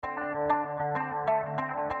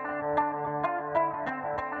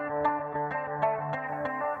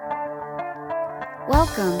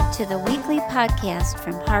Welcome to the weekly podcast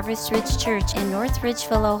from Harvest Ridge Church in North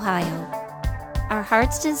Ridgeville, Ohio. Our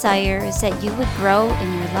heart's desire is that you would grow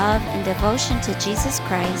in your love and devotion to Jesus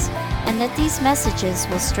Christ, and that these messages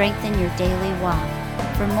will strengthen your daily walk.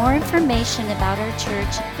 For more information about our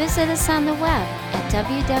church, visit us on the web at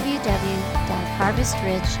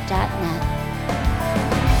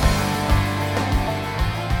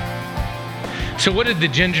www.harvestridge.net. So what did the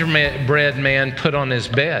gingerbread man put on his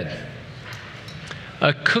bed?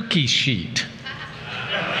 A cookie sheet.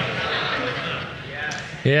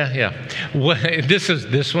 Yeah.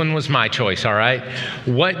 This one was my choice, all right?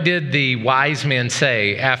 What did the wise men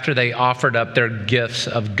say after they offered up their gifts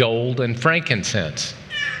of gold and frankincense?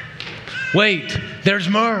 Wait, there's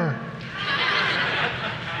myrrh.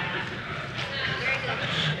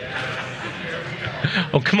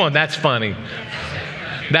 Oh, come on, that's funny.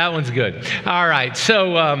 That one's good. All right,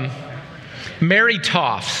 so Mary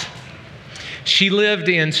Toffs. She lived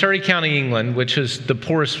in Surrey County, England, which is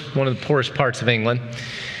one of the poorest parts of England.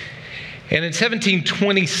 And in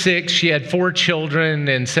 1726, she had 4 children.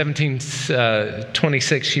 In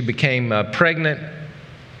 1726, she became pregnant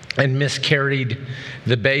and miscarried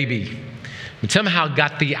the baby. And somehow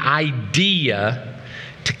got the idea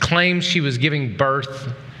to claim she was giving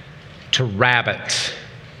birth to rabbits.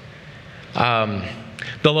 The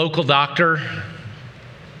local doctor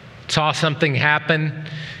saw something happen.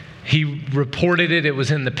 He reported it. It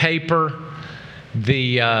was in the paper.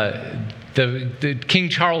 The King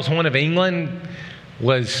Charles I of England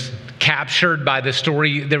was captured by the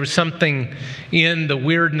story. There was something in the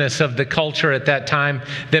weirdness of the culture at that time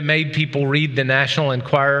that made people read the National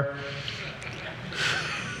Enquirer.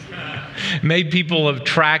 Made people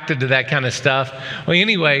attracted to that kind of stuff. Well,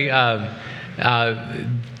 anyway,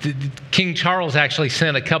 King Charles actually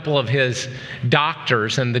sent a couple of his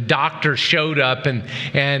doctors, and the doctors showed up and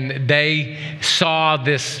they saw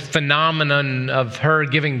this phenomenon of her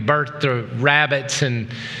giving birth to rabbits, and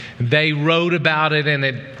they wrote about it, and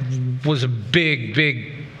it was a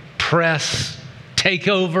big press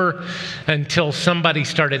takeover until somebody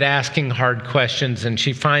started asking hard questions, and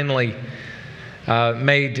she finally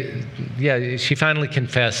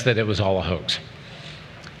confessed that it was all a hoax.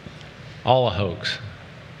 All a hoax.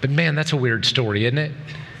 But man, that's a weird story, isn't it?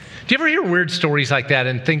 Do you ever hear weird stories like that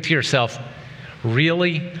and think to yourself,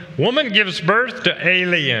 really? Woman gives birth to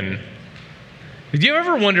alien. Do you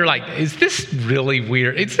ever wonder, is this really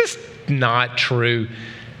weird? Is this not true?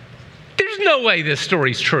 There's no way this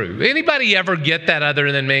story's true. Anybody ever get that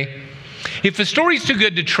other than me? If a story's too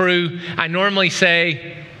good to true, I normally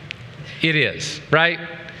say it is, right?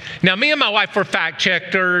 Now, me and my wife were fact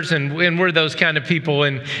checkers, and we're those kind of people,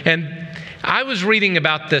 and I was reading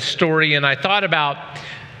about this story, and I thought about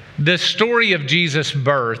the story of Jesus'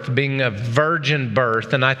 birth being a virgin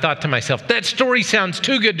birth, and I thought to myself, that story sounds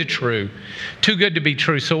too good to be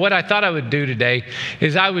true. So what I thought I would do today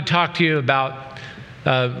is I would talk to you about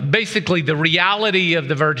basically the reality of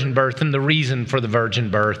the virgin birth and the reason for the virgin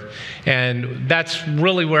birth. And that's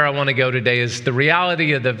really where I want to go today, is the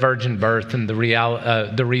reality of the virgin birth and the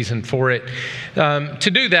reason for it. To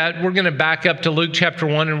do that, we're going to back up to Luke chapter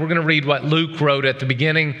 1, and we're going to read what Luke wrote at the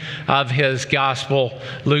beginning of his gospel,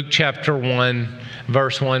 Luke chapter 1,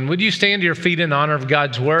 verse 1. Would you stand to your feet in honor of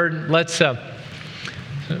God's word? Let's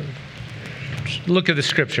look at the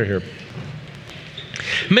scripture here.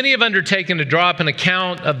 Many have undertaken to draw up an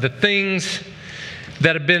account of the things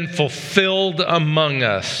that have been fulfilled among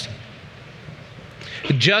us,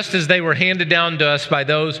 just as they were handed down to us by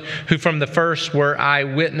those who from the first were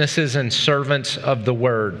eyewitnesses and servants of the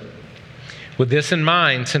word. With this in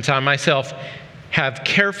mind, since I myself have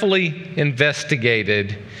carefully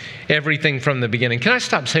investigated everything from the beginning. Can I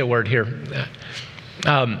stop and say a word here?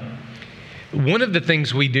 One of the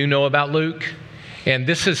things we do know about Luke, and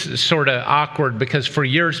this is sort of awkward because for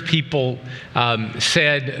years people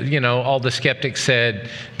said, all the skeptics said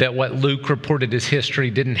that what Luke reported as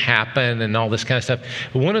history didn't happen and all this kind of stuff.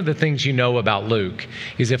 But one of the things you know about Luke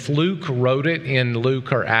is if Luke wrote it in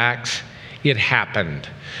Luke or Acts, it happened.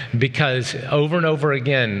 Because over and over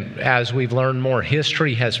again, as we've learned more,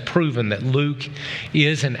 history has proven that Luke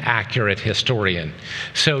is an accurate historian.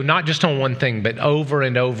 So not just on one thing, but over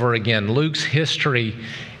and over again, Luke's history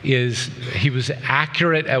he was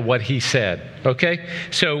accurate at what he said, okay?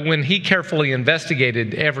 So when he carefully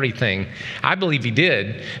investigated everything, I believe he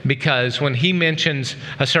did, because when he mentions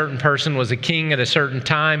a certain person was a king at a certain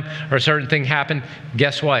time or a certain thing happened,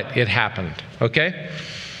 guess what? It happened, okay?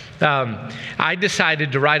 I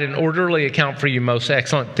decided to write an orderly account for you, most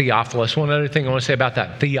excellent Theophilus. One other thing I want to say about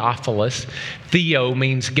that, Theophilus. Theo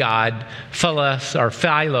means God. Philos or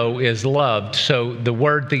Philo is loved. So the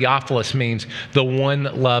word Theophilus means the one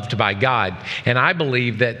loved by God. And I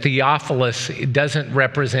believe that Theophilus doesn't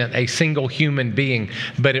represent a single human being,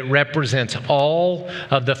 but it represents all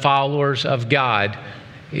of the followers of God.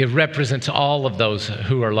 It represents all of those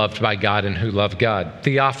who are loved by God and who love God.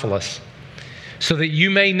 Theophilus. So that you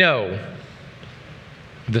may know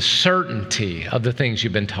the certainty of the things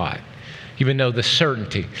you've been taught. You would know the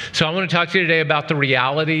certainty. So I want to talk to you today about the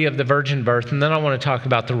reality of the virgin birth, and then I want to talk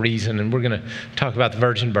about the reason, and we're going to talk about the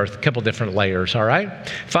virgin birth, a couple different layers, all right?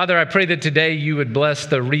 Father, I pray that today you would bless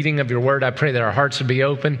the reading of your word. I pray that our hearts would be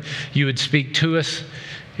open, you would speak to us,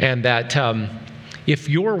 and that if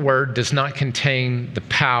your word does not contain the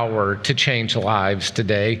power to change lives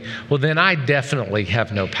today, well, then I definitely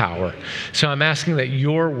have no power. So I'm asking that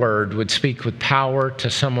your word would speak with power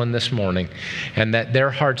to someone this morning, and that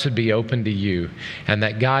their hearts would be open to you, and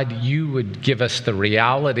that, God, you would give us the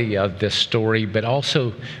reality of this story, but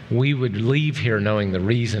also we would leave here knowing the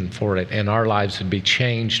reason for it, and our lives would be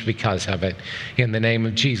changed because of it, in the name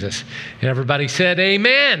of Jesus. And everybody said,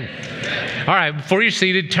 amen. All right, before you're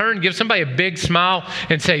seated, give somebody a big smile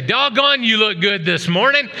and say, doggone, you look good this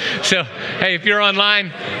morning. So, hey, if you're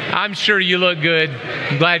online, I'm sure you look good.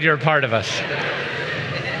 I'm glad you're a part of us.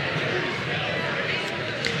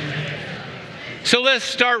 So let's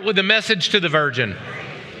start with the message to the virgin.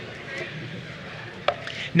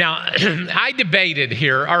 Now, I debated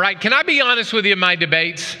here, all right? Can I be honest with you in my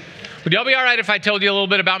debates? Would y'all be all right if I told you a little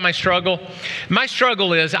bit about my struggle? My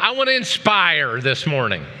struggle is I want to inspire this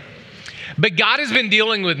morning. But God has been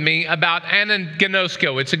dealing with me about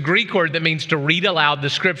anagnosko. It's a Greek word that means to read aloud the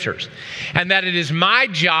scriptures. And that it is my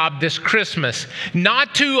job this Christmas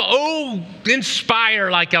not to, inspire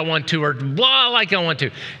like I want to or blah like I want to.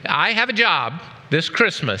 I have a job this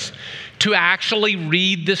Christmas to actually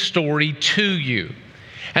read the story to you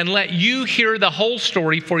and let you hear the whole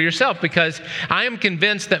story for yourself, because I am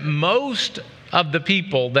convinced that most of the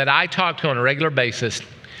people that I talk to on a regular basis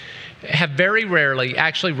have very rarely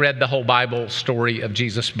actually read the whole Bible story of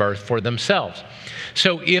Jesus' birth for themselves.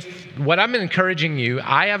 So what I'm encouraging you,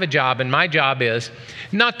 I have a job, and my job is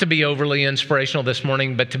not to be overly inspirational this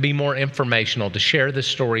morning, but to be more informational, to share this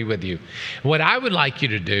story with you. What I would like you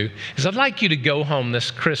to do is I'd like you to go home this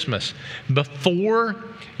Christmas before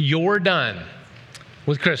you're done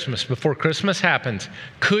with Christmas, before Christmas happens.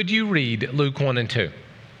 Could you read Luke 1 and 2?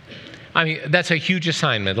 I mean, that's a huge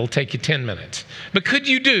assignment. It'll take you 10 minutes. But could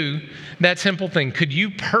you do that simple thing? Could you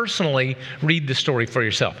personally read the story for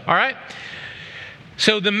yourself? All right?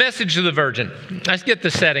 So the message of the virgin. Let's get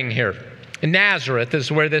the setting here. Nazareth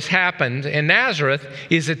is where this happened. And Nazareth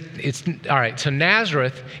so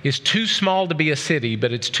Nazareth is too small to be a city,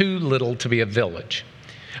 but it's too little to be a village.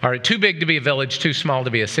 All right, too big to be a village, too small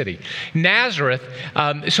to be a city. Nazareth,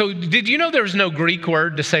 so did you know there was no Greek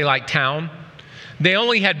word to say like town? They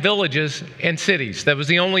only had villages and cities. That was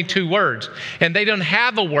the only two words. And they don't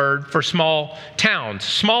have a word for small towns.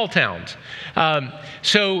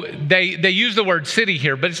 So they use the word city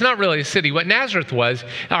here, but it's not really a city. What Nazareth was,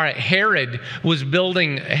 all right, Herod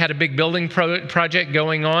had a big building project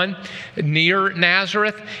going on near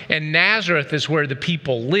Nazareth. And Nazareth is where the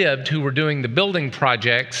people lived who were doing the building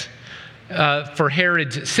projects for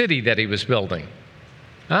Herod's city that he was building.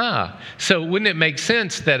 So wouldn't it make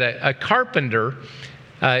sense that a carpenter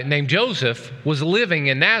named Joseph was living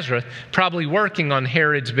in Nazareth, probably working on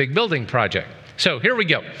Herod's big building project? So here we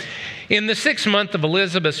go. In the 6th month of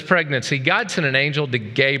Elizabeth's pregnancy, God sent an angel to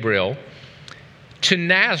Gabriel to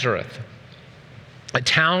Nazareth, a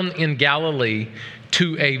town in Galilee,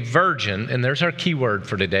 to a virgin, and there's our key word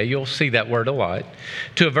for today. You'll see that word a lot.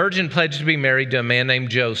 To a virgin pledged to be married to a man named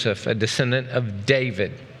Joseph, a descendant of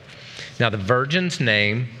David. Now, the virgin's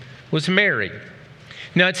name was Mary.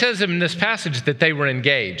 Now, it says in this passage that they were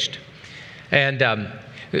engaged. And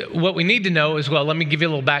what we need to know as well, let me give you a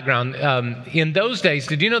little background. In those days,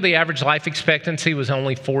 did you know the average life expectancy was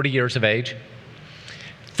only 40 years of age?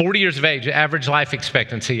 40 years of age, average life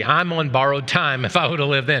expectancy. I'm on borrowed time if I would have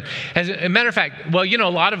lived then. As a matter of fact, well, a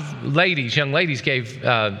lot of young ladies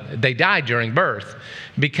they died during birth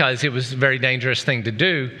because it was a very dangerous thing to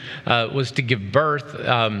do, was to give birth.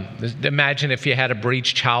 Imagine if you had a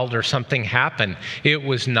breech child or something happen. It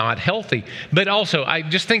was not healthy. But also, I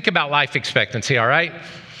just think about life expectancy, all right?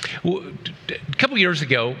 A couple years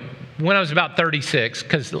ago, when I was about 36,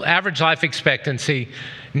 because the average life expectancy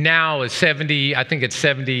now is 70, I think it's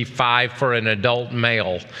 75 for an adult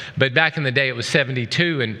male. But back in the day, it was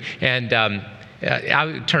 72. And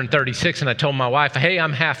I turned 36 and I told my wife, hey,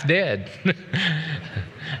 I'm half dead.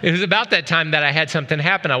 It was about that time that I had something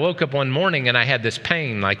happen. I woke up one morning and I had this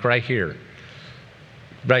pain like right here.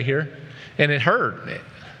 And it hurt.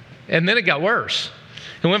 And then it got worse.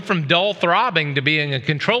 It went from dull throbbing to being a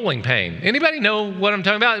controlling pain. Anybody know what I'm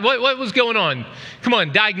talking about? What was going on? Come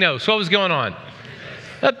on, diagnose. What was going on?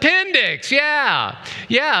 Appendix,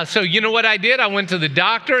 yeah. So you know what I did? I went to the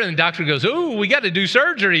doctor, and the doctor goes, ooh, we got to do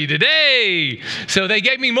surgery today. So they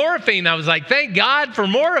gave me morphine. I was like, thank God for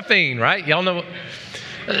morphine, right? Y'all know.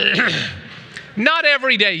 Not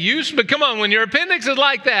everyday use, but come on, when your appendix is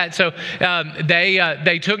like that. So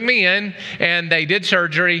they took me in, and they did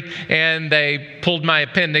surgery, and they pulled my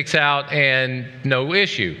appendix out, and no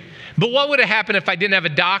issue. But what would have happened if I didn't have a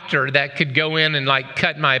doctor that could go in and like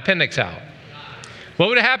cut my appendix out? What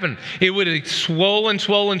would have happened? It would have swollen.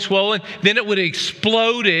 Then it would have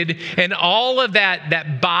exploded, and all of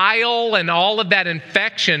that bile and all of that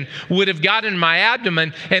infection would have gotten in my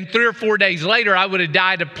abdomen, and 3 or 4 days later, I would have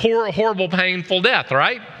died a poor, horrible, painful death,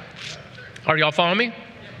 right? Are y'all following me?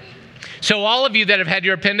 So all of you that have had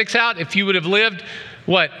your appendix out, if you would have lived,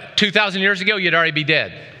 2,000 years ago, you'd already be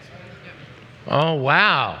dead. Oh,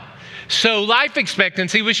 wow. So life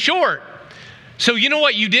expectancy was short. So you know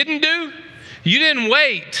what you didn't do? You didn't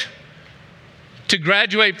wait to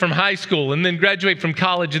graduate from high school and then graduate from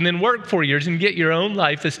college and then work 4 years and get your own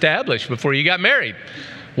life established before you got married.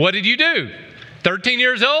 What did you do? 13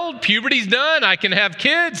 years old, puberty's done, I can have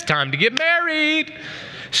kids, time to get married.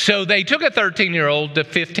 So they took a 13-year-old to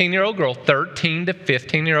 15-year-old girl, 13 to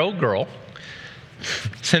 15-year-old girl,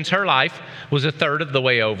 since her life was a third of the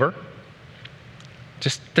way over.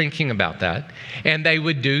 Just thinking about that. And they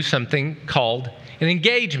would do something called an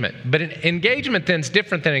engagement. But an engagement then is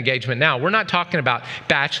different than engagement now. We're not talking about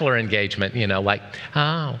bachelor engagement,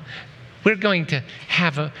 we're going to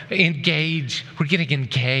engage. We're getting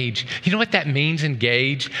engaged. You know what that means,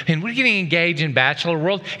 engage? And we're getting engaged in bachelor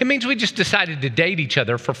world. It means we just decided to date each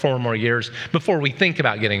other for 4 more years before we think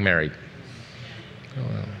about getting married.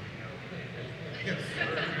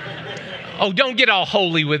 Oh, don't get all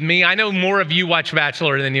holy with me. I know more of you watch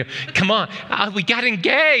Bachelor than you. Come on. We got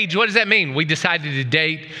engaged. What does that mean? We decided to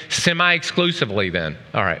date semi-exclusively then.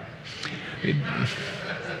 All right. Do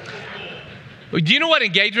you know what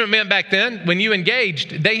engagement meant back then? When you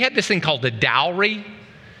engaged, they had this thing called a dowry.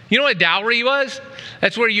 You know what a dowry was?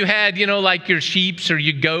 That's where you had, like your sheeps or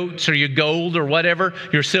your goats or your gold or whatever,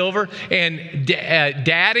 your silver. And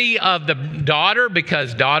daddy of the daughter,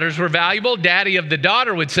 because daughters were valuable, daddy of the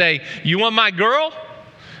daughter would say, you want my girl?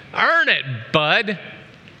 Earn it, bud.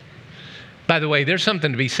 By the way, there's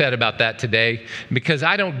something to be said about that today, because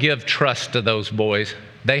I don't give trust to those boys.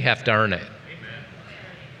 They have to earn it.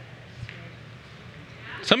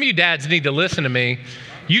 Some of you dads need to listen to me.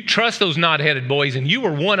 You trust those knot-headed boys, and you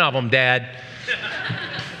were one of them, Dad.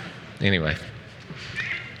 Anyway.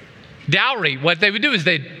 Dowry, what they would do is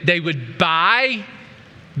they would buy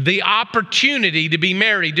the opportunity to be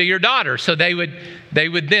married to your daughter. So they would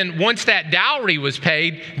then, once that dowry was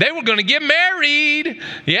paid, they were going to get married.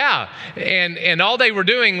 Yeah. And all they were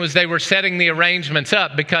doing was they were setting the arrangements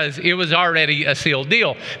up because it was already a sealed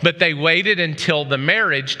deal. But they waited until the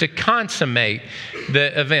marriage to consummate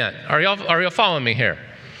the event. Are y'all following me here?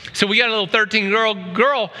 So we got a little 13-year-old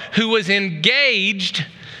girl who was engaged,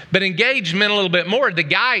 but engaged meant a little bit more. The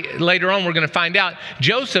guy, later on we're going to find out,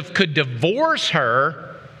 Joseph could divorce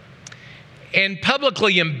her and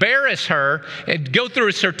publicly embarrass her and go through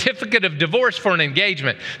a certificate of divorce for an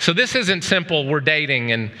engagement. So this isn't simple, we're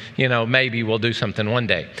dating and, maybe we'll do something one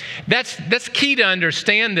day. That's key to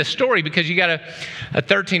understand this story, because you got a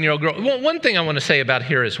 13-year-old girl. One thing I want to say about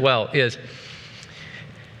here as well is,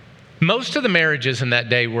 most of the marriages in that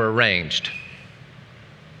day were arranged.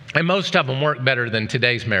 And most of them work better than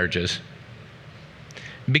today's marriages,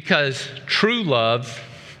 because true love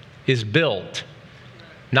is built,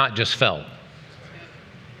 not just felt.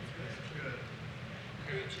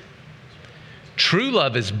 True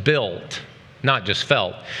love is built, not just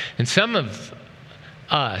felt. And some of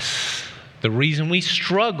us, the reason we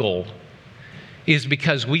struggle is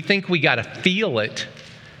because we think we got to feel it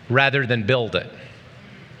rather than build it.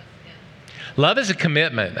 Love is a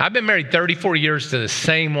commitment. I've been married 34 years to the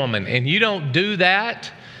same woman, and you don't do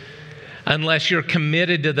that unless you're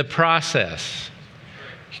committed to the process,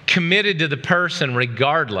 committed to the person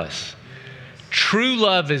regardless. True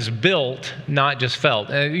love is built, not just felt.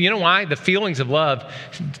 You know why? The feelings of love,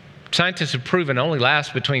 scientists have proven, only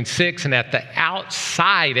last between 6 and at the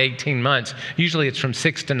outside 18 months. Usually it's from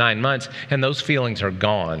 6 to 9 months, and those feelings are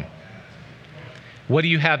gone. What do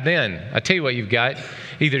you have then? I tell you what you've got.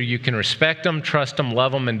 Either you can respect them, trust them,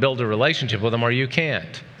 love them, and build a relationship with them, or you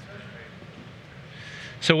can't.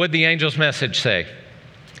 So what did the angel's message say?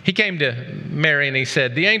 He came to Mary and he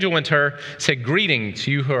said, the angel went to her, said, greetings,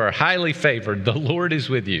 you who are highly favored. The Lord is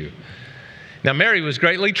with you. Now, Mary was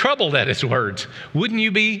greatly troubled at his words. Wouldn't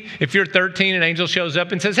you be if you're 13 and an angel shows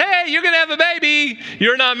up and says, hey, you're going to have a baby.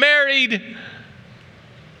 You're not married.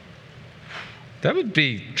 That would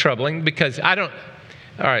be troubling because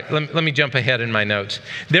all right, let me jump ahead in my notes.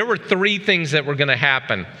 There were 3 things that were going to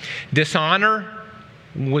happen. Dishonor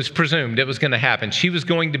was presumed it was going to happen. She was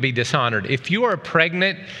going to be dishonored. If you are a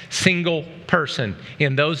pregnant single person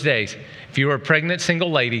in those days, if you were a pregnant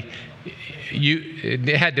single lady,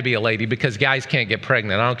 it had to be a lady because guys can't get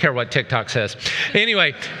pregnant. I don't care what TikTok says.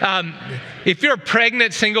 Anyway, if you're a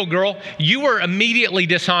pregnant single girl, you were immediately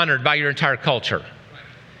dishonored by your entire culture.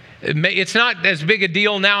 It's not as big a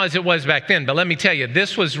deal now as it was back then, but let me tell you,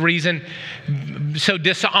 this was reason. So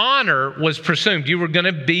dishonor was presumed. You were going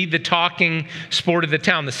to be the talking sport of the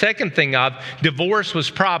town. The second thing divorce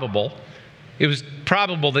was probable. It was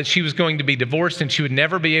probable that she was going to be divorced and she would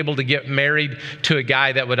never be able to get married to a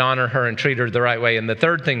guy that would honor her and treat her the right way. And the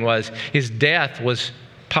third thing was his death was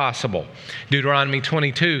possible. Deuteronomy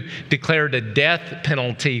 22 declared a death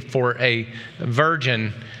penalty for a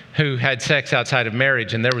virgin who had sex outside of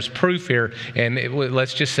marriage. And there was proof here, and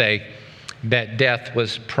let's just say that death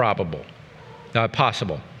was possible.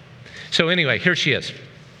 So anyway, here she is.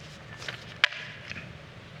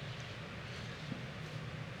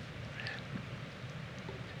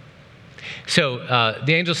 So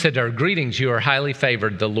the angel said to her, greetings, you are highly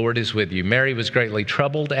favored. The Lord is with you. Mary was greatly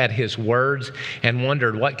troubled at his words and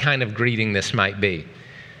wondered what kind of greeting this might be.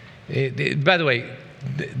 By the way,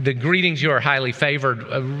 the greetings, you are highly favored,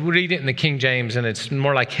 read it in the King James, and it's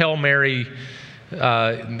more like Hail Mary,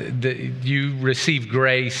 you receive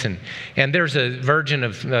grace. And there's a version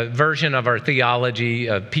of our theology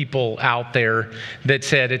of people out there that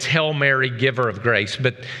said it's Hail Mary, giver of grace.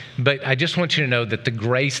 But I just want you to know that the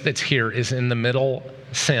grace that's here is in the middle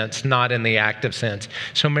sense, not in the active sense.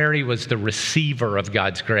 So Mary was the receiver of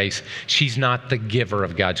God's grace. She's not the giver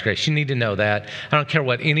of God's grace. You need to know that. I don't care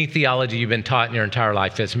what any theology you've been taught in your entire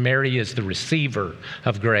life is. Mary is the receiver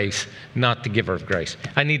of grace, not the giver of grace.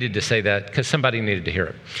 I needed to say that because somebody needed to hear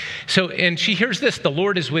it. So, and she hears this, the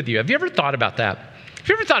Lord is with you. Have you ever thought about that? Have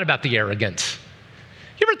you ever thought about the arrogance?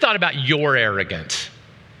 You ever thought about your arrogance?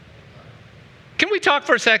 Can we talk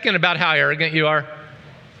for a second about how arrogant you are?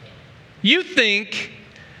 You think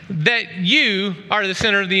that you are the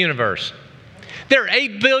center of the universe. There are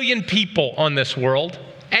 8 billion people on this world.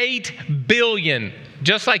 8 billion,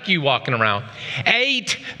 just like you walking around.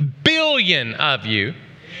 8 billion of you.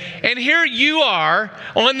 And here you are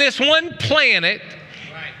on this one planet.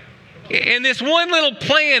 And this one little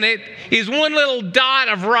planet is one little dot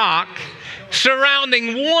of rock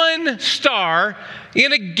surrounding one star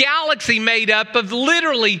in a galaxy made up of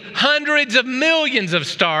literally hundreds of millions of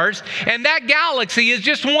stars. And that galaxy is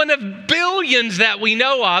just one of billions that we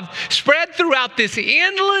know of spread throughout this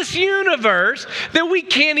endless universe that we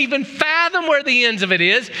can't even fathom where the ends of it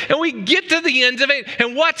is. And we get to the ends of it,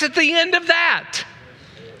 and what's at the end of that?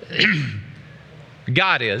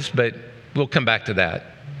 God is, but we'll come back to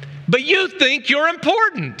that. But you think you're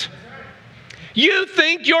important. You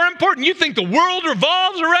think you're important. You think the world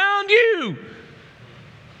revolves around you.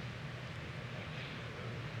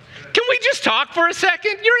 Can we just talk for a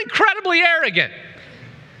second? You're incredibly arrogant.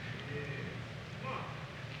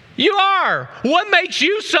 You are. What makes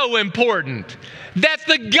you so important? That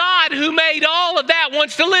the God who made all of that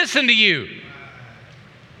wants to listen to you.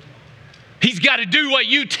 He's got to do what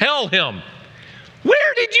you tell him.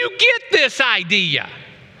 Where did you get this idea?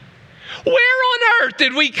 Where on earth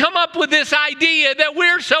did we come up with this idea that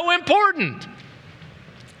we're so important?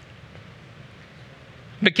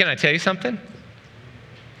 But can I tell you something?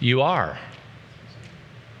 You are.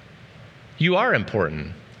 You are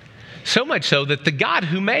important. So much so that the God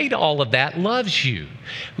who made all of that loves you.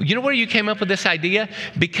 You know where you came up with this idea?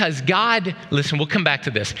 Because God, listen, we'll come back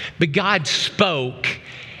to this, but God spoke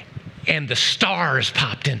and the stars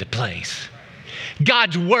popped into place.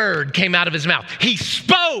 God's word came out of his mouth. He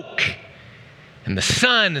spoke. And the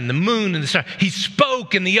sun and the moon and the stars. He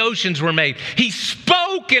spoke and the oceans were made. He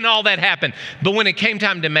spoke and all that happened. But when it came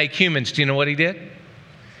time to make humans, do you know what he did?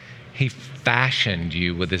 He fashioned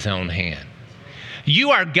you with his own hand. You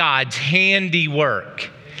are God's handiwork.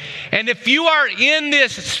 And if you are in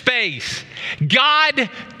this space, God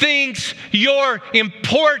thinks you're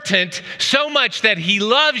important so much that he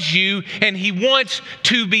loves you and he wants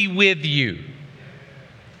to be with you.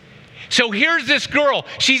 So here's this girl.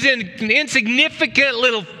 She's an insignificant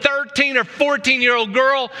little 13 or 14-year-old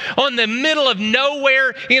girl on the middle of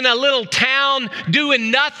nowhere in a little town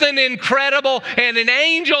doing nothing incredible. And an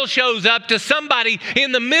angel shows up to somebody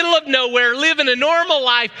in the middle of nowhere living a normal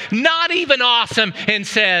life, not even awesome, and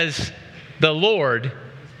says, "The Lord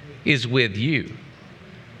is with you."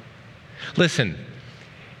 Listen,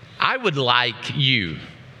 I would like you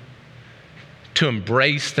to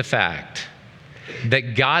embrace the fact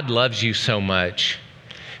that God loves you so much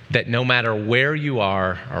that no matter where you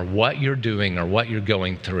are or what you're doing or what you're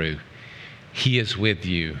going through, He is with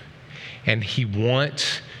you, and He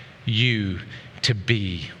wants you to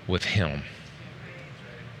be with Him.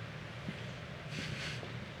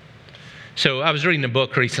 So I was reading a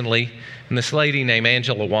book recently, and this lady named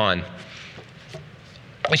Angela Wan,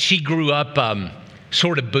 she grew up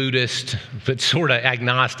sort of Buddhist, but sort of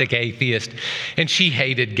agnostic atheist. And she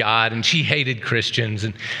hated God and she hated Christians.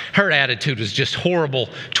 And her attitude was just horrible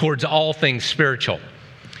towards all things spiritual.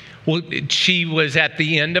 Well, she was at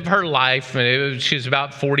the end of her life. She was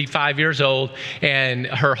about 45 years old, and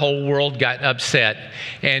her whole world got upset.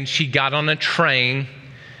 And she got on a train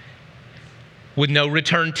with no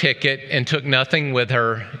return ticket and took nothing with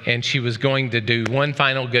her. And she was going to do one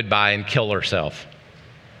final goodbye and kill herself.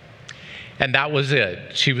 And that was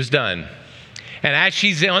it. She was done. And as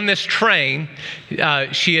she's on this train,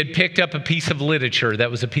 she had picked up a piece of literature that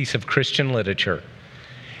was a piece of Christian literature.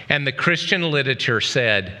 And the Christian literature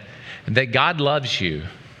said that God loves you,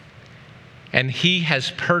 and He has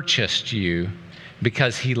purchased you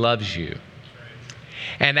because He loves you.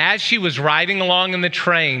 And as she was riding along in the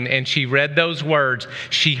train and she read those words,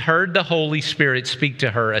 she heard the Holy Spirit speak to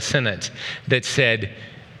her a sentence that said,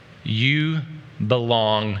 "You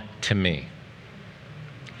belong to me."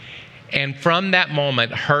 And from that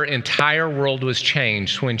moment, her entire world was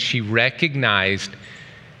changed when she recognized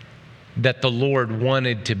that the Lord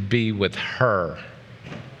wanted to be with her.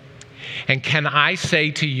 And can I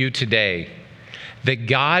say to you today that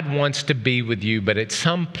God wants to be with you, but at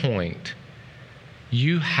some point,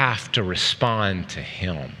 you have to respond to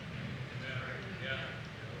Him.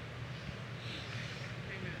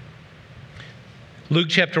 Luke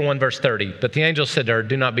chapter 1, verse 30. But the angel said to her,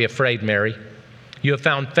 "Do not be afraid, Mary. You have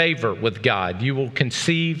found favor with God. You will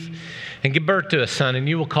conceive and give birth to a son, and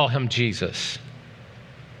you will call him Jesus.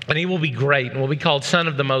 And he will be great and will be called Son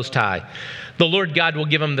of the Most High. The Lord God will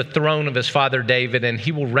give him the throne of his father David, and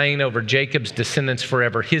he will reign over Jacob's descendants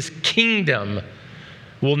forever. His kingdom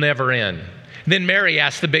will never end." Then Mary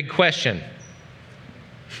asked the big question.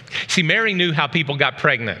 See, Mary knew how people got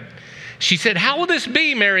pregnant. She said, "How will this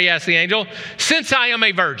be," Mary asked the angel, "since I am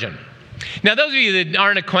a virgin?" Now, those of you that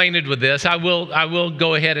aren't acquainted with this, I will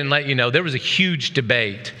go ahead and let you know there was a huge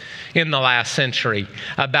debate in the last century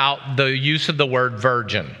about the use of the word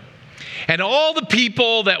virgin. And all the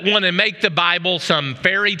people that want to make the Bible some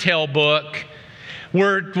fairy tale book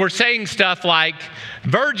were saying stuff like,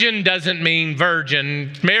 virgin doesn't mean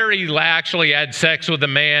virgin. Mary actually had sex with a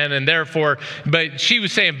man, and therefore, but she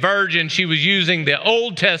was saying virgin. She was using the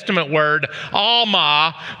Old Testament word,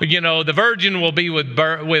 Alma. You know, the virgin will be with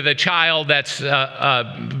a child. That's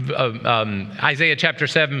Isaiah chapter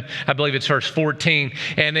 7, I believe it's verse 14.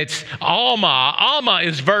 And it's Alma. Alma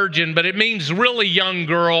is virgin, but it means really young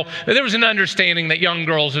girl. There was an understanding that young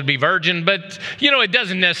girls would be virgin, but, you know, it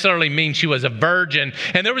doesn't necessarily mean she was a virgin.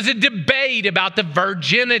 And there was a debate about the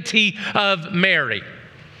virginity of Mary.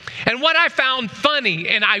 And what I found funny,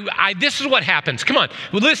 and this is what happens. Come on,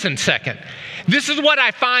 listen a second. This is what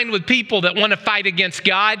I find with people that want to fight against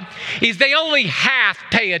God, is they only half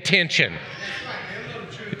pay attention.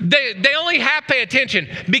 They only half pay attention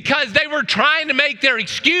because they were trying to make their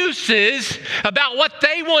excuses about what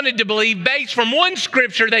they wanted to believe based from one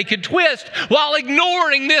scripture they could twist while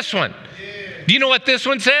ignoring this one. Do you know what this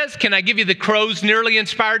one says? Can I give you the Crow's Nearly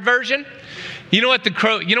Inspired version? You know what the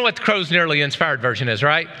Crow's Nearly Inspired version is,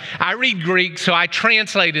 right? I read Greek, so I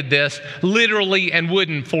translated this literally and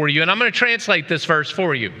wooden for you. And I'm going to translate this verse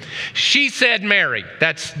for you. She said Mary.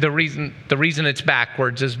 That's the reason it's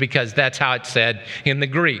backwards is because that's how it's said in the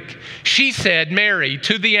Greek. She said Mary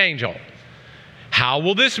to the angel, "How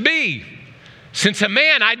will this be, since a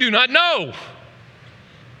man I do not know?"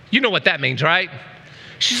 You know what that means, right?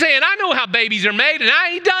 She's saying, "I know how babies are made, and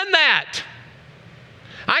I ain't done that.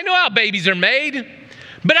 I know how babies are made,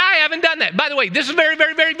 but I haven't done that." By the way, this is very,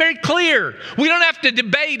 very, very, very clear. We don't have to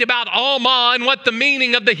debate about Alma and what the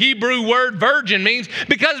meaning of the Hebrew word virgin means,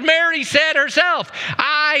 because Mary said herself,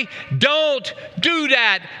 "I don't do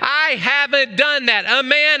that. I haven't done that. A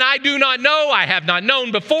man I do not know. I have not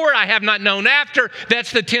known before. I have not known after."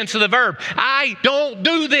 That's the tense of the verb. I don't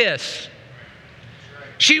do this.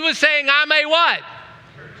 She was saying, I'm a what?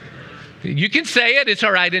 You can say it. It's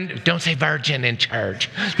all right. And don't say virgin in church.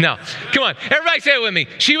 No. Come on. Everybody say it with me.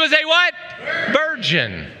 She was a what?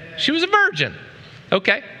 Virgin. She was a virgin.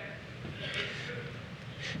 Okay.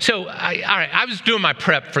 So, I was doing my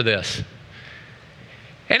prep for this.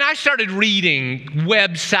 And I started reading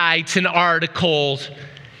websites and articles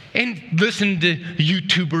and listening to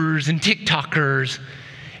YouTubers and TikTokers.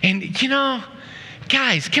 And,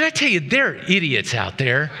 guys, can I tell you, there are idiots out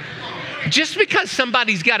there. Just because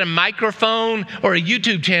somebody's got a microphone or a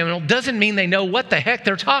YouTube channel doesn't mean they know what the heck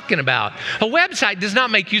they're talking about. A website does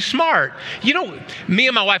not make you smart. Me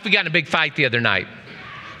and my wife, we got in a big fight the other night.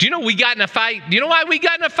 Do you know we got in a fight? Do you know why we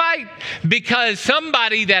got in a fight? Because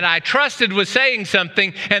somebody that I trusted was saying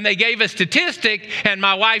something and they gave a statistic and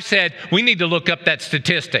my wife said, we need to look up that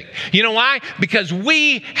statistic. You know why? Because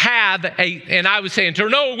we have and I was saying to her,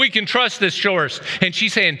 no, we can trust this source. And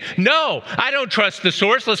she's saying, no, I don't trust the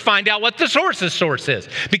source. Let's find out what the source's source is.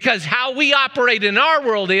 Because how we operate in our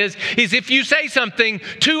world is if you say something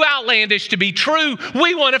too outlandish to be true,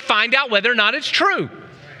 we want to find out whether or not it's true.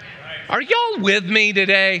 Are y'all with me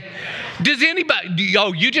today? Does anybody,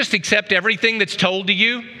 you just accept everything that's told to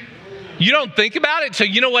you? You don't think about it? So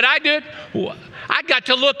you know what I did? I got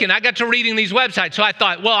to looking, I got to reading these websites. So I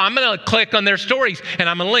thought, well, I'm going to click on their stories and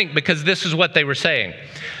I'm going to link because this is what they were saying.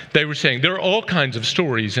 They were saying there are all kinds of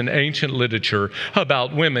stories in ancient literature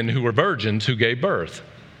about women who were virgins who gave birth.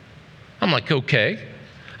 I'm like, okay,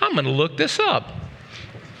 I'm going to look this up.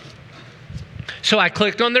 So I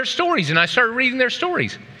clicked on their stories and I started reading their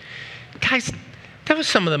stories. Guys, that was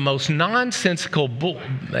some of the most nonsensical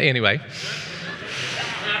anyway.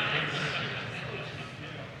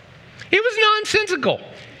 It was nonsensical.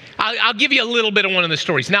 I'll give you a little bit of one of the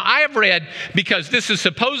stories. Now, I have read, because this is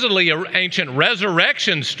supposedly an ancient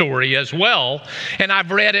resurrection story as well, and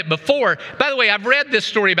I've read it before. By the way, I've read this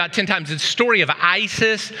story about 10 times. It's a story of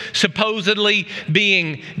Isis supposedly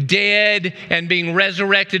being dead and being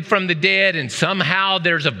resurrected from the dead, and somehow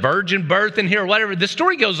there's a virgin birth in here or whatever. The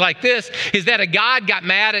story goes like this, is that a god got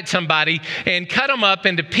mad at somebody and cut them up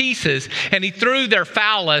into pieces, and he threw their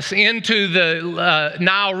phallus into the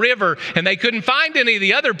Nile River, and they couldn't find any of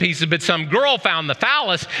the other pieces. But some girl found the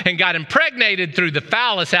phallus and got impregnated through the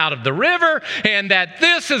phallus out of the river, and that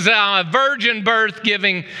this is a virgin birth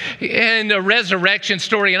giving and a resurrection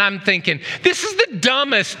story. And I'm thinking, this is the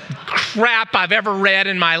dumbest crap I've ever read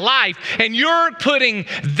in my life. And you're putting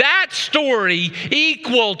that story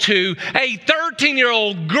equal to a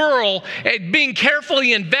 13-year-old girl being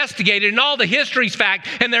carefully investigated and all the history's fact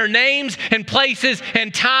and their names and places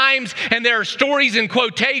and times, and there are stories and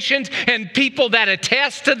quotations and people that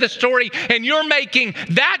attest to the story, and you're making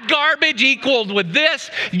that garbage equal with this.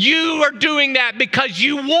 You are doing that because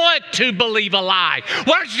you want to believe a lie.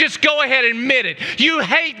 Why don't you just go ahead and admit it? You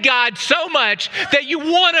hate God so much that you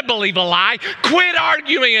want to believe a lie. Quit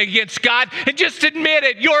arguing against God and just admit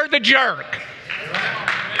it. You're the jerk.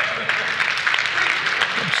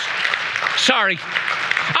 Sorry.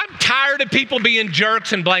 I'm tired of people being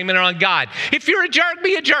jerks and blaming it on God. If you're a jerk,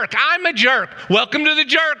 be a jerk. I'm a jerk. Welcome to the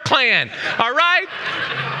jerk clan. All right?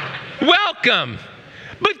 Welcome.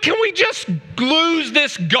 But can we just lose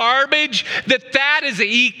this garbage that is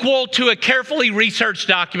equal to a carefully researched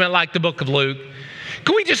document like the book of Luke?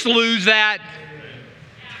 Can we just lose that?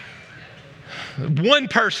 One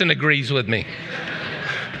person agrees with me.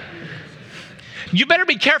 You better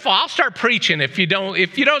be careful. I'll start preaching if you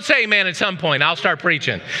don't say amen at some point. I'll start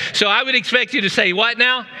preaching. So I would expect you to say what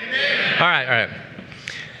now? Amen.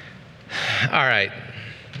 All right.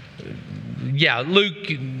 Yeah,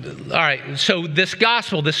 Luke. All right. So this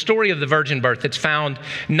gospel, this story of the virgin birth, it's found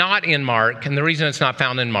not in Mark. And the reason it's not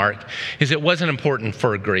found in Mark is it wasn't important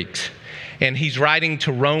for Greeks. And he's writing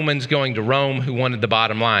to Romans going to Rome who wanted the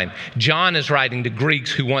bottom line. John is writing to Greeks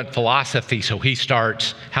who want philosophy. So he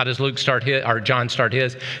starts, how does Luke start his, or John start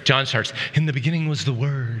his? John starts, in the beginning was the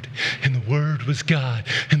Word, and the Word was God,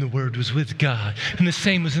 and the Word was with God, and the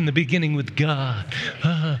same was in the beginning with God.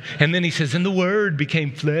 And then he says, and the Word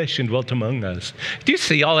became flesh and dwelt among us. Do you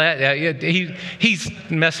see all that? He's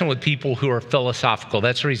messing with people who are philosophical.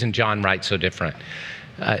 That's the reason John writes so different.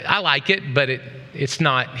 I like it, but it's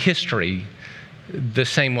not history the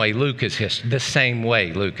same way Luke is history.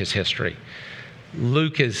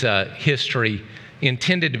 Luke is history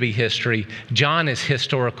intended to be history. John is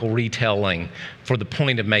historical retelling for the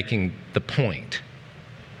point of making the point.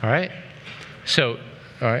 All right? So,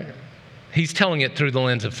 all right? He's telling it through the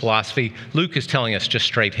lens of philosophy. Luke is telling us just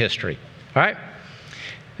straight history. All right?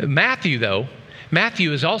 Matthew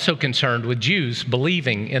is also concerned with Jews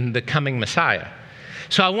believing in the coming Messiah.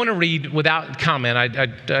 So I want to read without comment.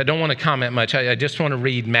 I don't want to comment much. I just want to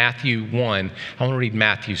read Matthew 1. I want to read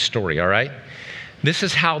Matthew's story, all right? This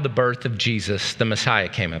is how the birth of Jesus, the Messiah,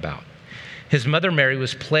 came about. His mother Mary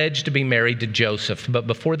was pledged to be married to Joseph, but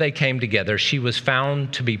before they came together, she was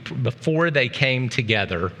found to be pregnant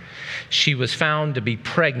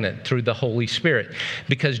through the Holy Spirit.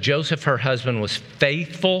 Because Joseph, her husband, was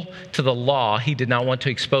faithful to the law, he did not want to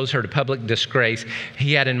expose her to public disgrace.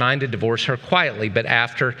 He had in mind to divorce her quietly, but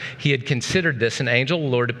after he had considered this, an angel of the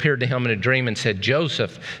Lord appeared to him in a dream and said,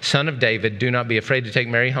 Joseph, son of David, do not be afraid to take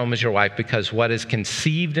Mary home as your wife, because what is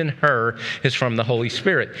conceived in her is from the Holy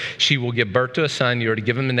Spirit. She will give birth to a son. You are to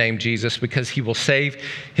give him the name Jesus, because he will save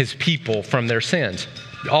his people from their sins.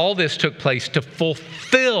 All this took place to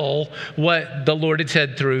fulfill what the Lord had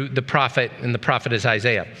said through the prophet, and the prophet is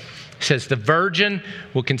Isaiah. It says, the virgin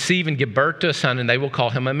will conceive and give birth to a son, and they will call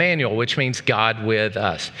him Emmanuel, which means God with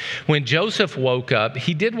us. When Joseph woke up,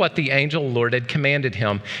 he did what the angel of the Lord had commanded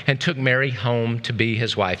him and took Mary home to be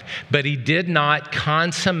his wife. But he did not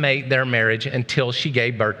consummate their marriage until she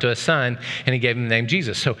gave birth to a son, and he gave him the name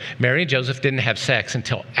Jesus. So Mary and Joseph didn't have sex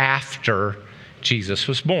until after Jesus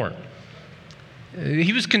was born.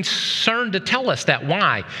 He was concerned to tell us that.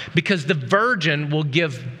 Why? Because the virgin will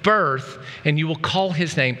give birth and you will call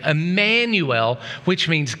his name Emmanuel, which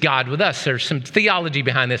means God with us. There's some theology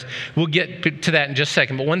behind this. We'll get to that in just a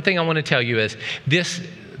second. But one thing I want to tell you is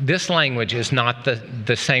this language is not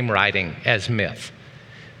the same writing as myth.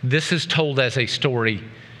 This is told as a story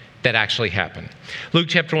that actually happened. Luke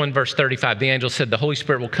chapter 1, verse 35, the angel said, the Holy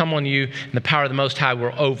Spirit will come on you, and the power of the Most High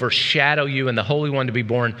will overshadow you, and the Holy One to be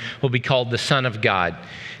born will be called the Son of God.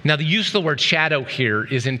 Now, the use of the word shadow here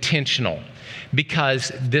is intentional,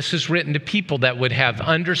 because this is written to people that would have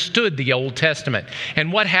understood the Old Testament.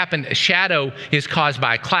 And what happened, a shadow is caused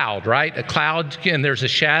by a cloud, right? A cloud, and there's a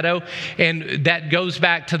shadow. And that goes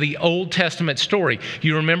back to the Old Testament story.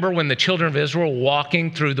 You remember when the children of Israel were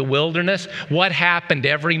walking through the wilderness? What happened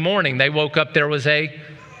every morning? They woke up, there was a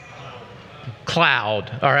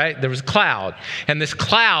cloud, all right? There was a cloud. And this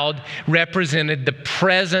cloud represented the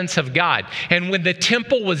presence of God. And when the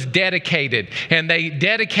temple was dedicated, and they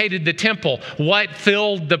dedicated the temple, what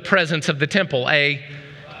filled the presence of the temple? A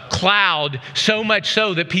cloud, so much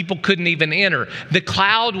so that people couldn't even enter. The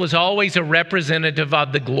cloud was always a representative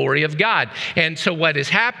of the glory of God. And so what is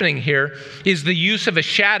happening here is the use of a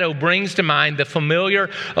shadow brings to mind the familiar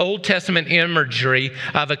Old Testament imagery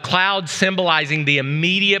of a cloud symbolizing the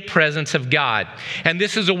immediate presence of God. And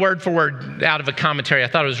this is a word for word out of a commentary. I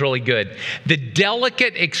thought it was really good. The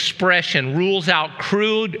delicate expression rules out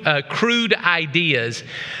crude ideas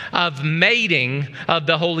of mating of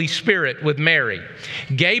the Holy Spirit with Mary.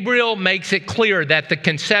 Gabriel makes it clear that the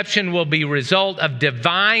conception will be a result of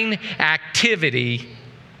divine activity,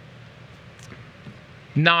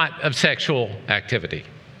 not of sexual activity.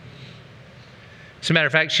 As a matter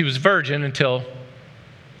of fact, she was virgin until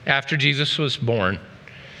after Jesus was born.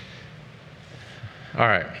 All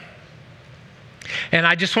right. And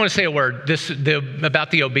I just want to say a word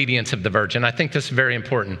about the obedience of the virgin. I think this is very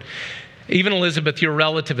important. Even Elizabeth, your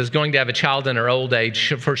relative, is going to have a child in her old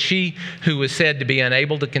age, for she who was said to be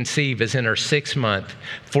unable to conceive is in her 6th month,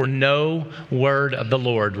 for no word of the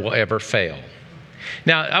Lord will ever fail.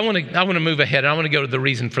 Now, I want to move ahead, and I want to go to the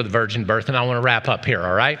reason for the virgin birth, and I want to wrap up here,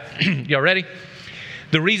 all right? Y'all ready?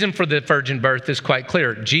 The reason for the virgin birth is quite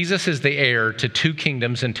clear. Jesus is the heir to 2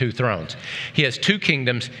 kingdoms and 2 thrones. He has 2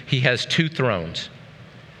 kingdoms. He has 2 thrones.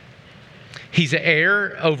 He's the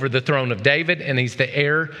heir over the throne of David, and he's the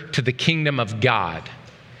heir to the kingdom of God.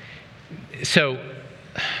 So,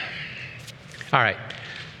 all right.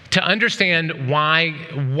 To understand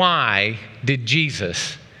why did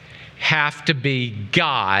Jesus have to be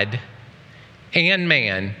God and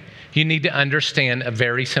man, you need to understand a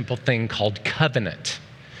very simple thing called covenant.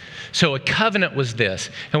 So a covenant was this,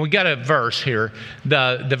 and we got a verse here.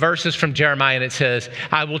 The verse is from Jeremiah, and it says,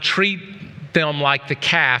 I will treat them like the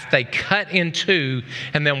calf they cut in 2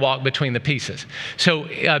 and then walk between the pieces. So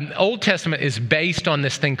Old Testament is based on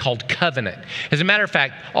this thing called covenant. As a matter of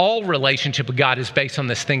fact, all relationship with God is based on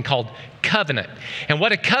this thing called covenant. And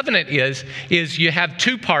what a covenant is you have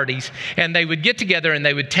 2 parties, and they would get together and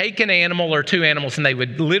they would take an animal or 2 animals, and they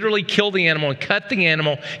would literally kill the animal and cut the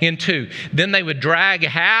animal in 2. Then they would drag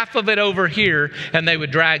half of it over here, and they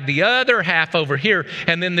would drag the other half over here,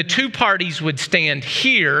 and then the 2 parties would stand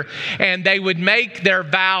here, and they would make their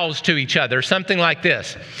vows to each other, something like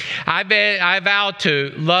this. I vow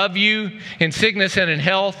to love you in sickness and in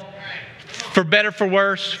health, for better, for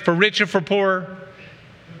worse, for richer, for poorer,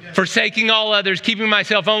 forsaking all others, keeping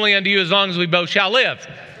myself only unto you as long as we both shall live.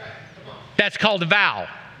 That's called a vow.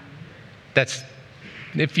 That's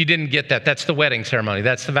If you didn't get that, that's the wedding ceremony.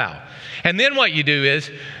 That's the vow. And then what you do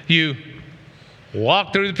is you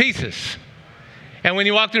walk through the pieces. And when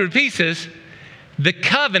you walk through the pieces, the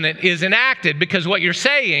covenant is enacted, because what you're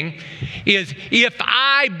saying is, if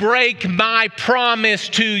I break my promise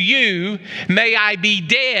to you, may I be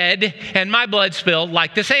dead and my blood spilled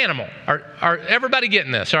like this animal. Are everybody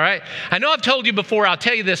getting this, all right? I know I've told you before, I'll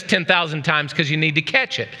tell you this 10,000 times because you need to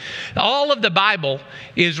catch it. All of the Bible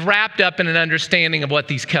is wrapped up in an understanding of what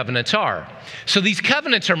these covenants are. So these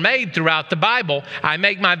covenants are made throughout the Bible. I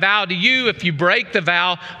make my vow to you. If you break the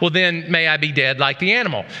vow, well, then may I be dead like the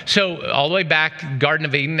animal. So all the way back, Garden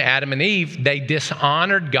of Eden, Adam and Eve, they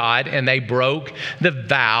dishonored God and they broke the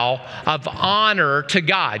vow of honor to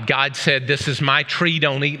God. God said, this is my tree,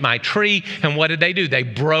 don't eat my tree. And what did they do? They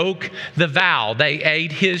broke the vow. They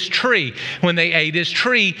ate his tree. When they ate his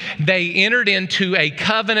tree, they entered into a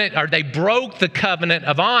covenant, or they broke the covenant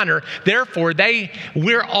of honor. Therefore,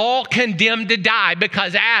 we're all condemned to die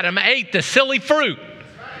because Adam ate the silly fruit.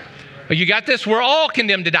 You got this? We're all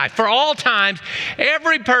condemned to die. For all times,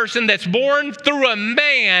 every person that's born through a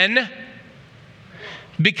man,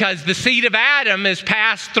 because the seed of Adam is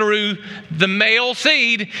passed through the male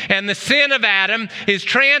seed, and the sin of Adam is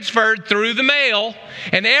transferred through the male.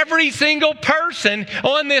 And every single person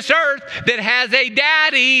on this earth that has a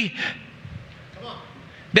daddy,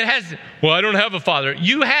 that has, well, I don't have a father.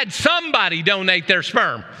 You had somebody donate their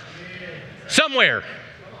sperm somewhere.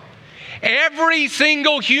 Every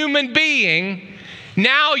single human being,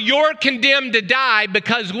 now you're condemned to die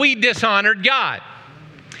because we dishonored God.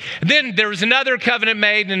 Then there was another covenant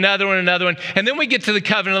made, and another one. And then we get to the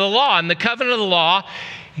covenant of the law. And the covenant of the law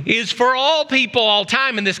is for all people all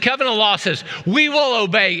time. And this covenant of the law says, we will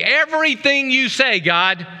obey everything you say,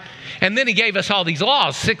 God. And then he gave us all these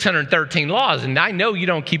laws, 613 laws. And I know you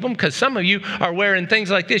don't keep them because some of you are wearing things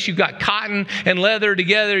like this. You've got cotton and leather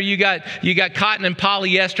together. You got cotton and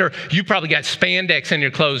polyester. You probably got spandex in your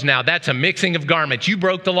clothes now. That's a mixing of garments. You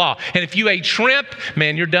broke the law. And if you ate shrimp,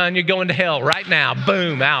 man, you're done. You're going to hell right now.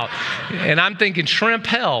 Boom, out. And I'm thinking shrimp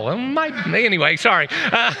hell. Anyway, sorry.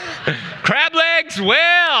 Crab legs?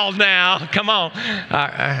 Well, now, come on.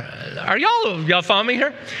 Are y'all following me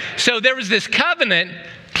here? So there was this covenant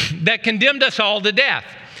that condemned us all to death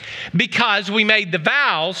because we made the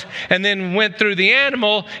vows and then went through the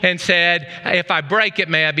animal and said, if I break it,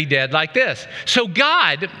 may I be dead like this. So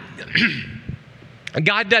God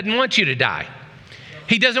doesn't want you to die.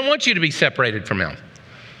 He doesn't want you to be separated from him.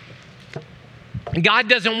 God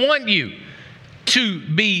doesn't want you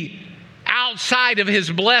to be outside of his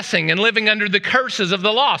blessing and living under the curses of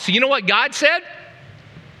the law. So you know what God said?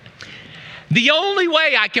 The only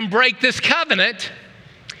way I can break this covenant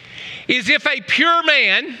is if a pure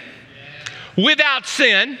man without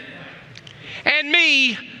sin and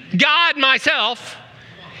me, God myself,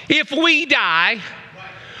 if we die,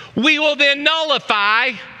 we will then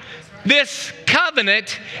nullify this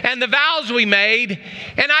covenant and the vows we made,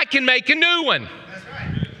 and I can make a new one.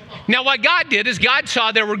 Now, what God did is God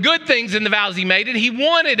saw there were good things in the vows he made, and he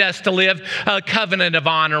wanted us to live a covenant of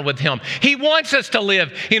honor with him. He wants us to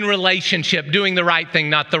live in relationship, doing the right thing,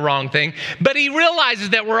 not the wrong thing. But he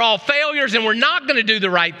realizes that we're all failures and we're not going to do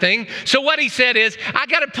the right thing. So what he said is, I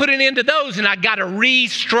got to put an end to those, and I got to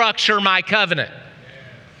restructure my covenant.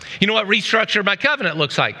 You know what restructure my covenant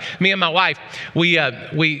looks like? Me and my wife, we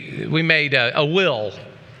made a will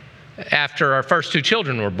after our first two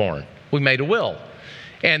children were born. We made a will.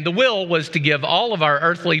 And the will was to give all of our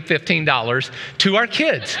earthly $15 to our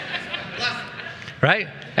kids. Right?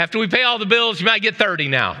 After we pay all the bills, you might get 30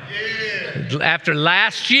 now. Yeah. After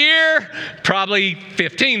last year, probably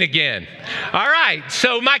 15 again. All right.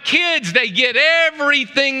 So my kids, they get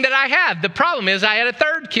everything that I have. The problem is I had a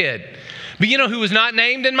third kid. But you know who was not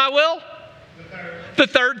named in my will? The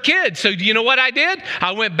third kid. So do you know what I did?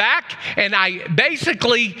 I went back and I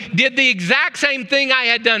basically did the exact same thing I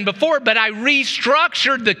had done before, but I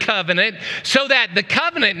restructured the covenant so that the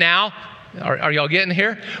covenant now, are y'all getting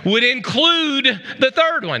here? Would include the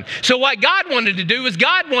third one. So what God wanted to do is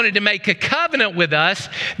God wanted to make a covenant with us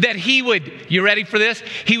that he would, you ready for this?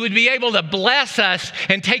 He would be able to bless us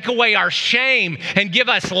and take away our shame and give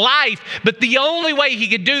us life. But the only way he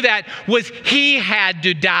could do that was he had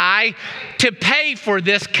to die to pay for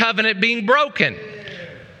this covenant being broken.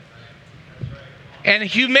 And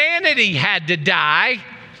humanity had to die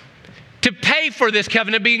to pay for this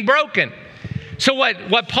covenant being broken. So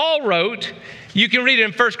what Paul wrote You can read it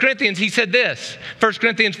in 1 Corinthians. He said this, 1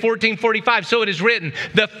 Corinthians 14:45. So it is written,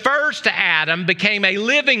 the first Adam became a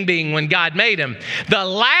living being when God made him. The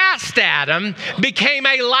last Adam became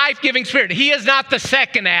a life-giving spirit. He is not the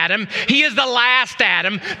second Adam. He is the last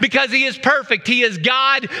Adam because he is perfect. He is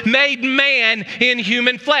God made man in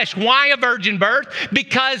human flesh. Why a virgin birth?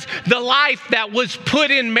 Because the life that was put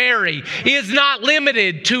in Mary is not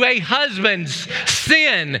limited to a husband's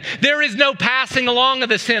sin. There is no passing along of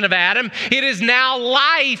the sin of Adam. It is now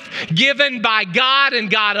life given by God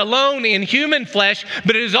and God alone in human flesh,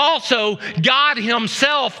 but it is also God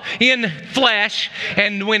himself in flesh.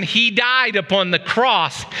 And when he died upon the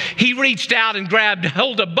cross, he reached out and grabbed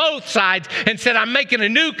hold of both sides and said, I'm making a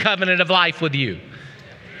new covenant of life with you.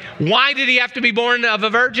 Why did he have to be born of a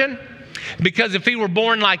virgin? Because if he were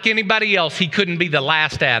born like anybody else, he couldn't be the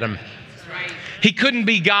last Adam. He couldn't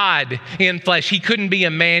be God in flesh. He couldn't be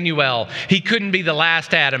Emmanuel. He couldn't be the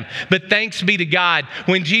last Adam. But thanks be to God,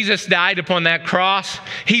 when Jesus died upon that cross,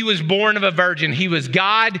 he was born of a virgin. He was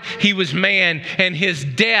God, he was man, and his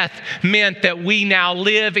death meant that we now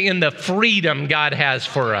live in the freedom God has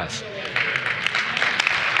for us.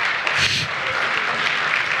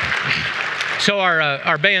 So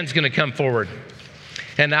our band's going to come forward.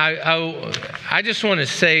 And I just want to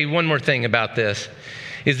say one more thing about this.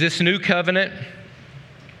 Is this new covenant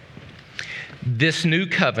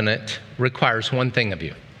requires one thing of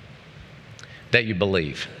you, that you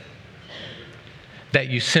believe, that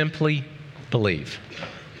you simply believe.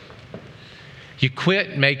 You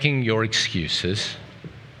quit making your excuses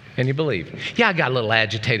and you believe. Yeah, I got a little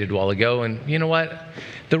agitated a while ago, and you know what?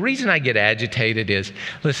 The reason I get agitated is,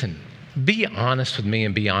 listen, be honest with me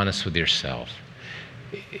and be honest with yourself.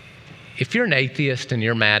 If you're an atheist and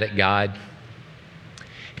you're mad at God,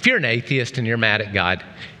 if you're an atheist and you're mad at God,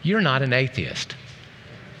 you're not an atheist.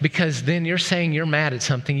 Because then you're saying you're mad at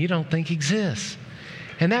something you don't think exists.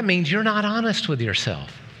 And that means you're not honest with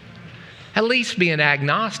yourself. At least be an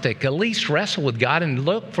agnostic. At least wrestle with God and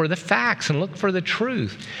look for the facts and look for the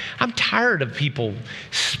truth. I'm tired of people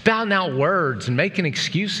spouting out words and making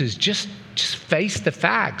excuses. Just face the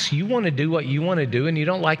facts. You want to do what you want to do, and you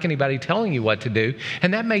don't like anybody telling you what to do.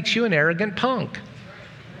 And that makes you an arrogant punk.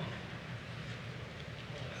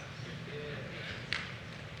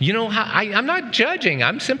 You know, I'm not judging.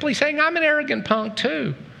 I'm simply saying I'm an arrogant punk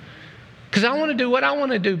too. Because I want to do what I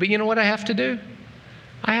want to do. But you know what I have to do?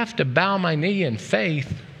 I have to bow my knee in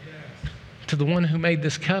faith to the one who made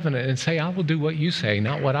this covenant and say, I will do what you say,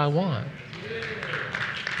 not what I want.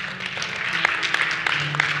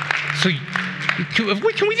 So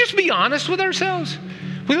can we just be honest with ourselves?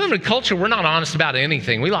 We live in a culture we're not honest about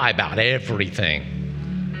anything. We lie about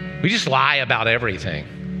everything. We just lie about everything.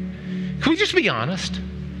 Can we just be honest?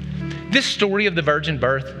 This story of the virgin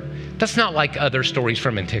birth, that's not like other stories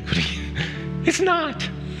from antiquity. It's not.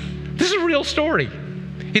 This is a real story.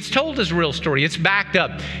 It's told as a real story. It's backed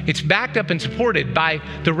up. It's backed up and supported by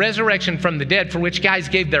the resurrection from the dead, for which guys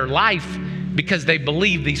gave their life because they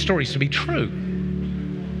believed these stories to be true.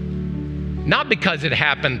 Not because it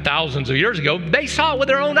happened thousands of years ago. They saw it with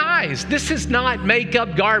their own eyes. This is not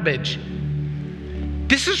make-up garbage.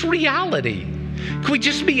 This is reality. Could we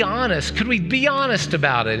just be honest? Could we be honest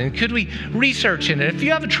about it? And could we research it? And if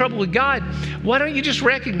you have trouble with God, why don't you just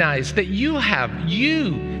recognize that you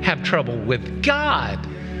have trouble with God?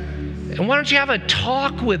 And why don't you have a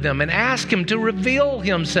talk with him and ask him to reveal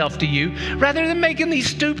himself to you rather than making these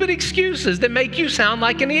stupid excuses that make you sound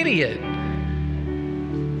like an idiot?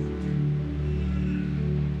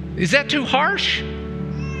 Is that too harsh?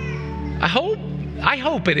 I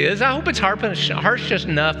hope it is. I hope it's harsh just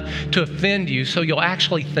enough to offend you so you'll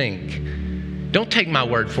actually think. Don't take my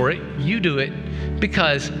word for it. You do it,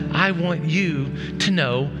 because I want you to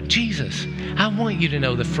know Jesus. I want you to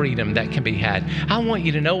know the freedom that can be had. I want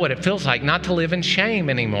you to know what it feels like not to live in shame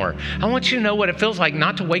anymore. I want you to know what it feels like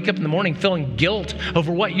not to wake up in the morning feeling guilt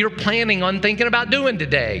over what you're planning on thinking about doing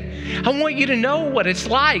today. I want you to know what it's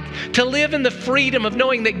like to live in the freedom of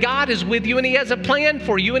knowing that God is with you and he has a plan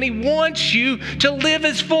for you and he wants you to live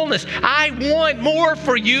his fullness. I want more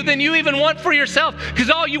for you than you even want for yourself, because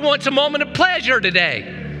all you want is a moment of pleasure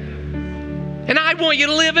today. And I want you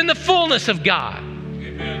to live in the fullness of God.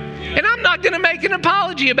 And I'm not going to make an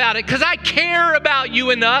apology about it, because I care about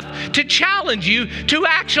you enough to challenge you to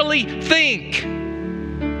actually think.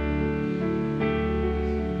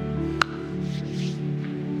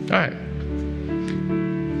 All right.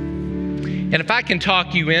 And if I can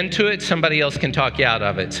talk you into it, somebody else can talk you out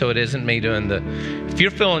of it. So it isn't me doing if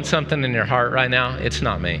you're feeling something in your heart right now, it's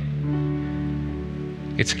not me.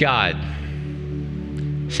 It's God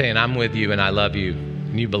saying, I'm with you and I love you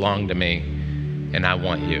and you belong to me and I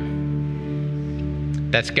want you.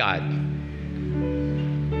 That's God.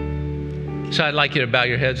 So I'd like you to bow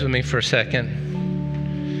your heads with me for a second.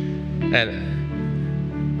 And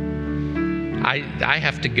I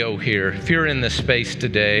have to go here. If you're in this space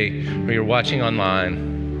today or you're watching online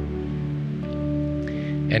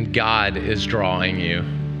and God is drawing you,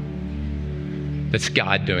 that's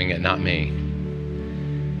God doing it, not me.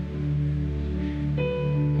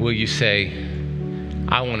 Will you say,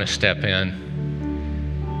 I want to step in.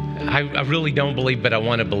 I really don't believe, but I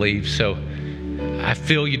want to believe. So I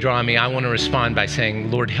feel you drawing me. I want to respond by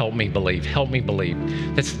saying, Lord, help me believe. Help me believe.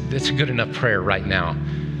 That's a good enough prayer right now.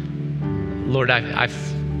 Lord, I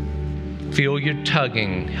feel you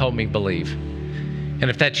tugging. Help me believe. And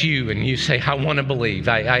if that's you and you say, I want to believe,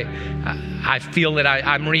 I feel that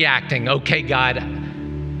I'm reacting. Okay, God,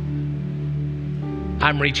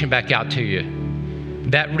 I'm reaching back out to you.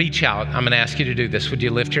 That reach out, I'm going to ask you to do this. Would you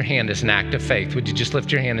lift your hand as an act of faith? Would you just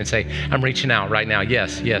lift your hand and say, I'm reaching out right now?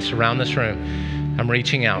 Yes, yes, around this room. I'm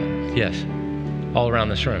reaching out. Yes, all around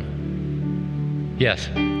this room. Yes.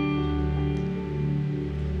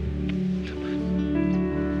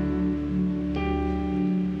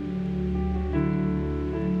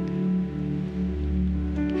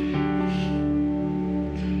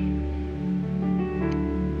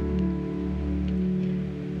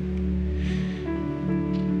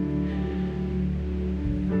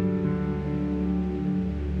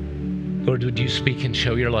 Lord, would you speak and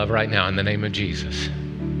show your love right now in the name of Jesus?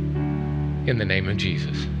 In the name of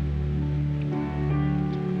Jesus.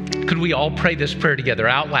 Could we all pray this prayer together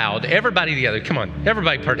out loud? Everybody together. Come on.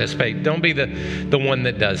 Everybody participate. Don't be the one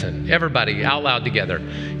that doesn't. Everybody out loud together.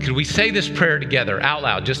 Could we say this prayer together out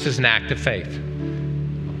loud just as an act of faith?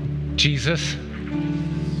 Jesus,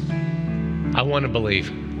 I want to believe.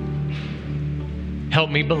 Help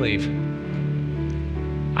me believe.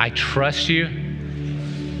 I trust you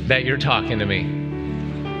that you're talking to me.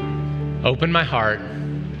 Open my heart.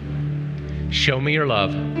 Show me your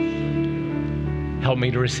love. Help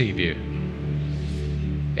me to receive you.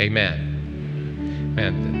 Amen.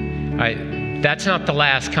 Man, that's not the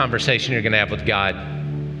last conversation you're going to have with God.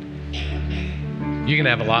 You're going to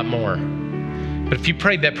have a lot more. But if you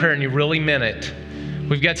prayed that prayer and you really meant it,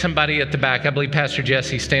 we've got somebody at the back. I believe Pastor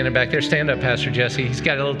Jesse standing back there. Stand up, Pastor Jesse. He's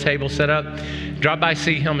got a little table set up. Drop by,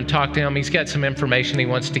 see him, and talk to him. He's got some information he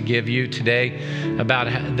wants to give you today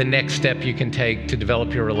about the next step you can take to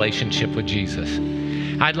develop your relationship with Jesus.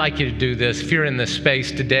 I'd like you to do this. If you're in this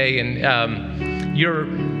space today and you're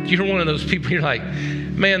one of those people, you're like,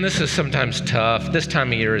 man, this is sometimes tough. This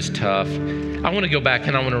time of year is tough. I want to go back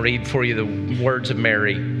and I want to read for you the words of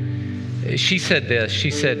Mary. She said this. She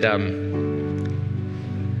said,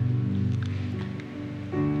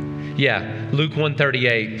 Luke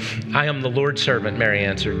 1:38, I am the Lord's servant, Mary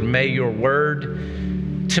answered. May your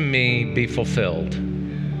word to me be fulfilled.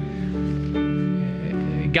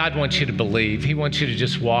 God wants you to believe. He wants you to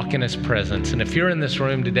just walk in his presence. And if you're in this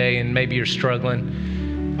room today and maybe you're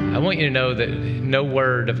struggling, I want you to know that no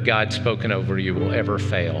word of God spoken over you will ever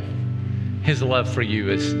fail. His love for you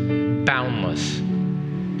is boundless.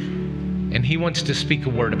 And he wants to speak a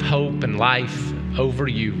word of hope and life over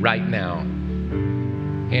you right now.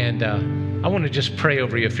 And I want to just pray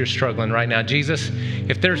over you if you're struggling right now. Jesus,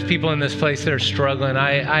 if there's people in this place that are struggling,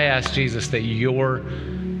 I ask Jesus that your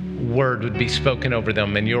word would be spoken over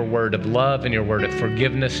them, and your word of love and your word of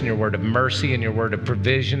forgiveness and your word of mercy and your word of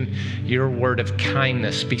provision, your word of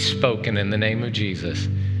kindness be spoken in the name of Jesus.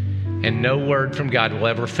 And no word from God will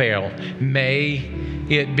ever fail. May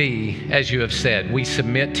it be, as you have said. We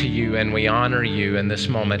submit to you and we honor you in this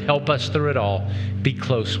moment. Help us through it all. Be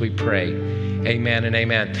close, we pray. Amen and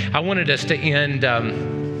amen. I wanted us to end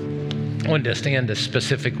a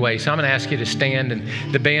specific way. So I'm going to ask you to stand,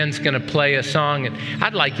 and the band's going to play a song, and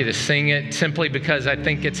I'd like you to sing it simply because I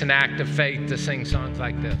think it's an act of faith to sing songs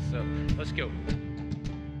like this. So let's go.